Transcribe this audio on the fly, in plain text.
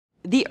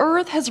The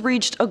Earth has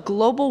reached a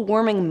global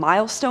warming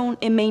milestone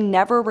it may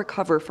never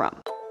recover from.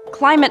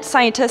 Climate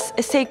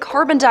scientists say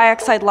carbon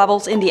dioxide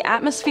levels in the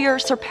atmosphere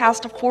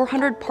surpassed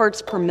 400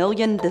 parts per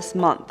million this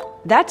month.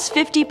 That's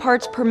 50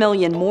 parts per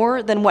million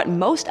more than what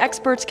most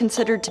experts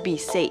considered to be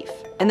safe.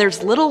 And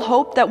there's little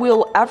hope that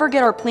we'll ever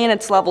get our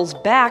planet's levels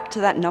back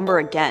to that number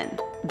again.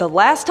 The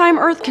last time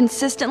Earth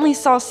consistently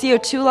saw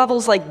CO2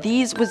 levels like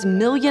these was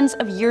millions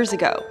of years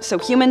ago, so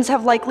humans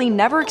have likely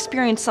never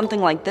experienced something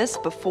like this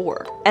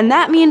before. And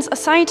that means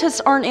scientists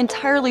aren't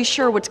entirely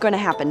sure what's going to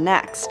happen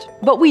next.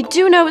 But we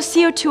do know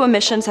CO2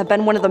 emissions have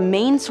been one of the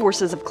main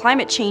sources of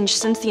climate change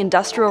since the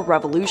Industrial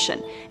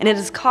Revolution, and it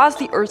has caused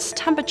the Earth's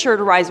temperature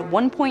to rise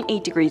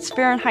 1.8 degrees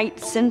Fahrenheit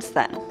since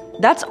then.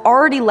 That's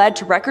already led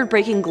to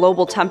record-breaking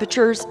global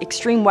temperatures,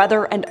 extreme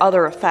weather, and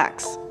other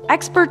effects.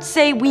 Experts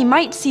say we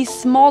might see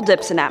small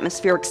dips in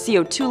atmospheric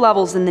CO2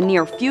 levels in the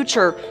near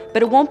future,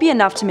 but it won't be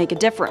enough to make a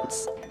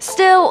difference.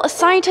 Still,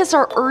 scientists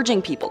are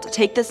urging people to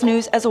take this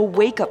news as a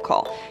wake-up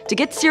call, to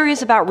get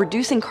serious about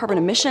reducing carbon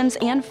emissions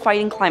and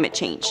fighting climate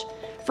change.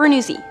 For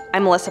Newsy,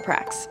 I'm Melissa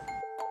Prax.